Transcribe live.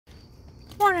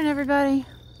Morning, everybody.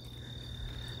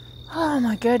 Oh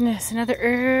my goodness, another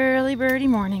early birdie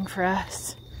morning for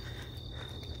us.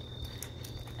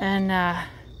 And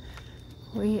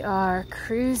we are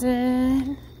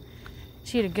cruising.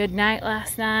 She had a good night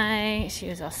last night. She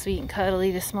was all sweet and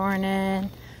cuddly this morning.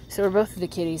 So we're both of the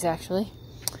kitties, actually.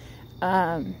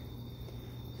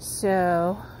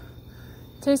 So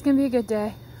today's gonna be a good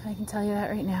day. I can tell you that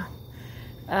right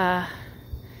now.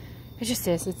 It just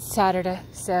is. It's Saturday,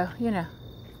 so you know,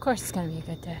 of course it's gonna be a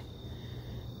good day.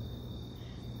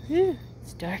 Whew,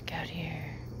 it's dark out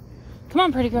here. Come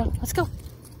on, pretty girl, let's go.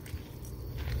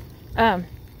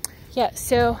 Yeah,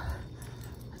 so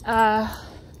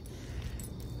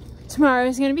tomorrow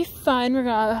is gonna be fun.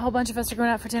 A whole bunch of us are going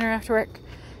out for dinner after work.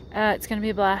 It's gonna be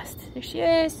a blast. There she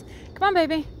is. Come on,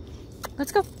 baby.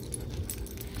 Let's go.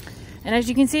 And as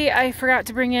you can see, I forgot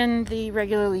to bring in the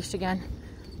regular leash again.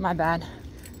 My bad.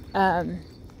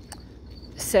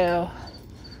 So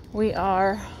we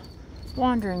are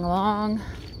wandering along,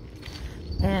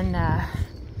 and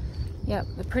yep,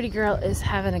 the pretty girl is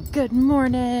having a good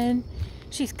morning.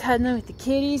 She's cuddling with the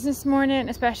kitties this morning,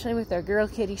 especially with our girl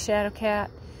kitty Shadow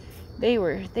Cat. They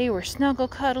were snuggle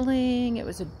cuddling. It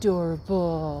was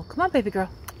adorable. Come on, baby girl.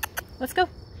 Let's go.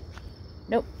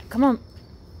 Nope. Come on.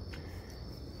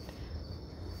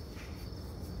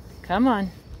 Come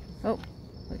on. Oh,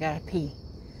 we gotta pee.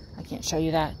 I can't show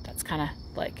you that. That's kind of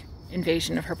like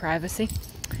invasion of her privacy.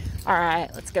 All right,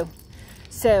 let's go.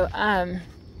 So,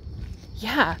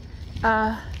 yeah.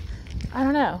 I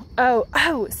don't know.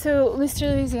 Oh, so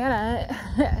Mr. Louisiana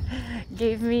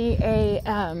gave me a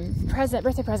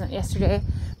birthday present yesterday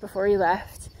before he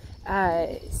left.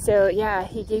 So yeah,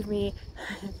 he gave me,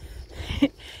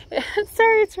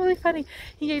 sorry, it's really funny.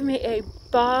 He gave me a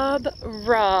Bob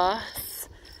Ross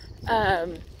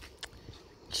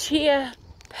chia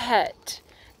pet.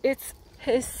 It's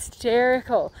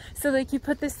hysterical. So like you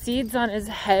put the seeds on his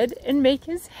head and make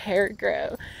his hair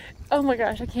grow. Oh my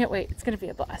gosh, I can't wait. It's gonna be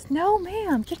a blast. No,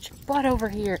 ma'am, get your butt over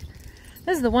here.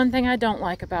 This is the one thing I don't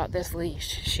like about this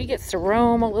leash. She gets to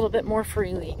roam a little bit more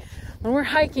freely. When we're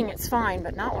hiking, it's fine,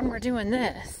 but not when we're doing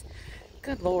this.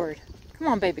 Good Lord. Come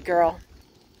on, baby girl.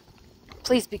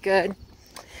 Please be good.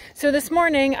 So this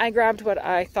morning, I grabbed what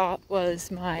I thought was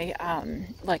my,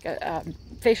 like a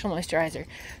facial moisturizer.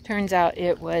 Turns out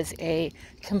it was a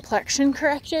complexion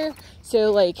corrector.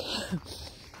 So like,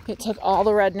 it took all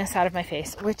the redness out of my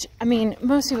face, which, I mean,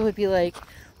 most people would be like,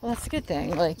 well, that's a good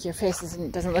thing. Like, your face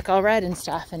doesn't look all red and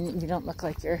stuff, and you don't look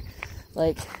like you're,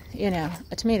 like, you know,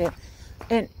 a tomato.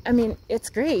 And, I mean, it's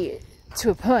great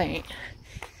to a point,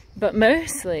 but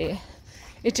mostly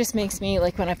it just makes me,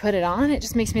 like, when I put it on, it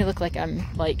just makes me look like I'm,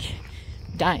 like,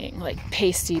 dying, like,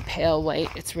 pasty, pale white.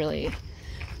 It's really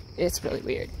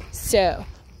weird. So,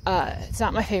 it's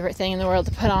not my favorite thing in the world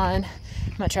to put on.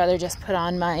 I'd much rather just put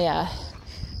on my,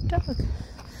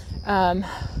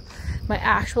 my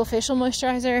actual facial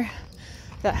moisturizer.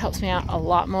 That helps me out a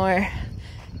lot more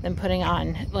than putting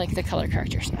on like the color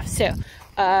corrector stuff. So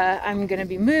I'm gonna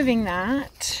be moving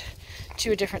that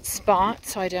to a different spot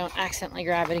so I don't accidentally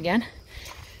grab it again,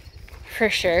 for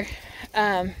sure.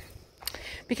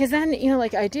 Because then, you know,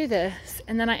 like I do this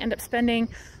and then I end up spending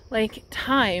like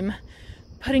time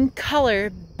putting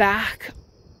color back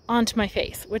onto my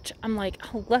face, which I'm like,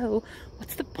 hello,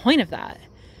 what's the point of that?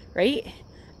 Right?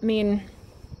 I mean,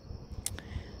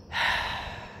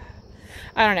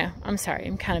 I don't know. I'm sorry.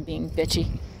 I'm kind of being bitchy.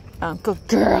 Good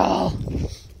girl.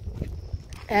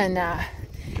 And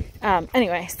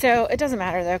anyway, so it doesn't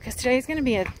matter though, because today is going to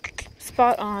be a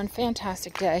spot on,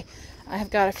 fantastic day. I have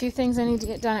got a few things I need to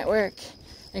get done at work.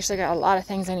 Actually, I got a lot of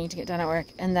things I need to get done at work.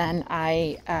 And then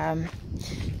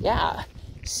yeah.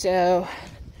 So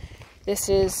this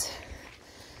is,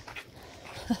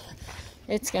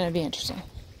 it's going to be interesting.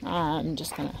 I'm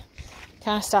just gonna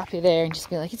kind of stop you there and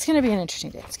just be like, it's gonna be an interesting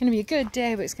day. It's gonna be a good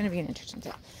day, but it's gonna be an interesting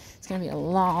day. It's gonna be a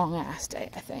long ass day,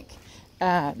 I think.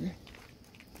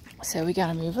 So we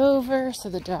gotta move over so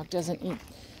the dog doesn't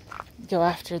go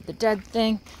after the dead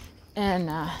thing. And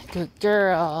good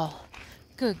girl,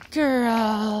 good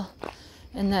girl.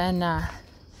 And then I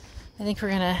think we're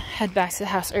gonna head back to the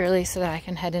house early so that I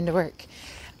can head into work.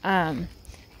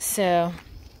 So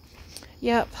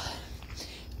yep.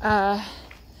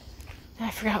 I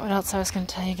forgot what else I was going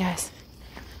to tell you guys.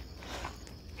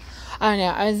 I don't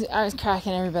know. I was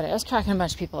cracking everybody. I was cracking a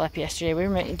bunch of people up yesterday. We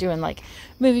were doing like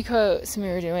movie quotes, and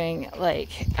we were doing like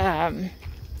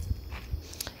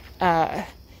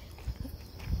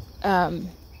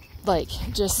like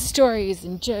just stories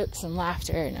and jokes and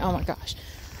laughter. And oh my gosh,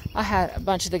 I had a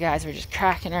bunch of the guys were just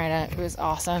cracking right up. It was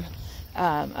awesome.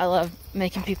 I love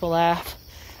making people laugh.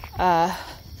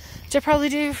 which I probably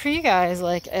do for you guys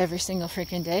like every single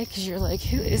freaking day, because you're like,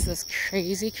 who is this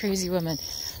crazy woman?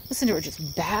 Listen to her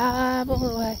just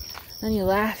babble away. Then you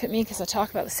laugh at me because I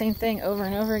talk about the same thing over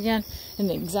and over again in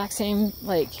the exact same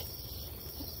like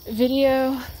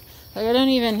video. Like I don't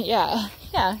even, yeah,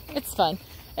 it's fun.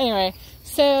 Anyway,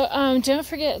 so don't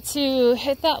forget to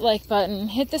hit that like button,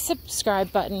 hit the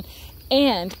subscribe button,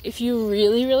 and if you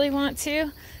really want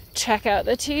to, check out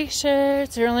the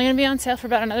t-shirts. They're only going to be on sale for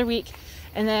about another week,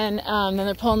 and then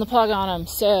they're pulling the plug on them.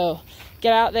 So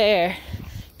get out there,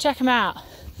 check them out,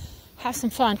 have some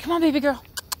fun. Come on, baby girl,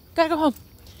 gotta go home.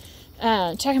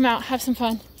 Check them out, have some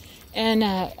fun, and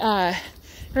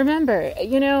remember,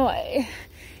 you know,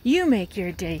 you make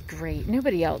your day great.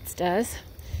 Nobody else does.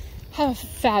 Have a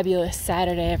fabulous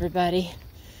Saturday, everybody.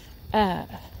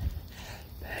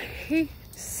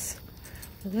 Peace.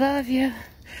 Love you.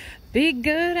 Be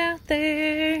good out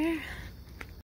there.